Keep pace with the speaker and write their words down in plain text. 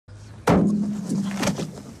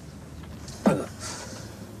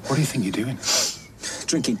What do you think you're doing?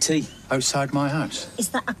 Drinking tea. Outside my house? Is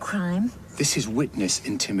that a crime? This is witness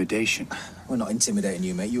intimidation. We're not intimidating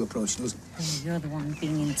you, mate. You approached us. Oh, you're the one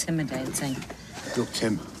being intimidating. Look,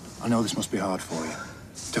 Tim, I know this must be hard for you.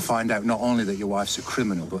 To find out not only that your wife's a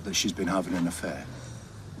criminal, but that she's been having an affair.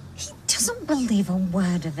 He doesn't believe a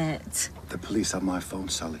word of it. The police have my phone,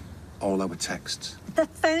 Sally. All our texts. The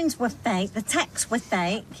phones were fake, the texts were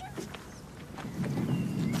fake.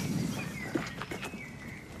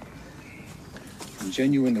 I'm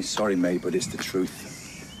genuinely sorry, mate, but it's the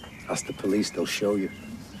truth. Ask the police, they'll show you.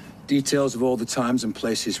 Details of all the times and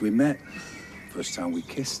places we met. First time we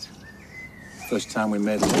kissed. First time we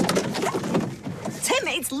made love. Tim,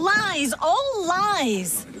 it's lies, all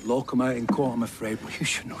lies. It'll all come out in court, I'm afraid. But you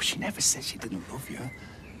should know she never said she didn't love you.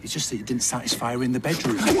 It's just that you didn't satisfy her in the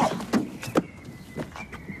bedroom.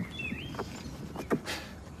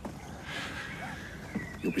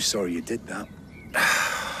 You'll be sorry you did that.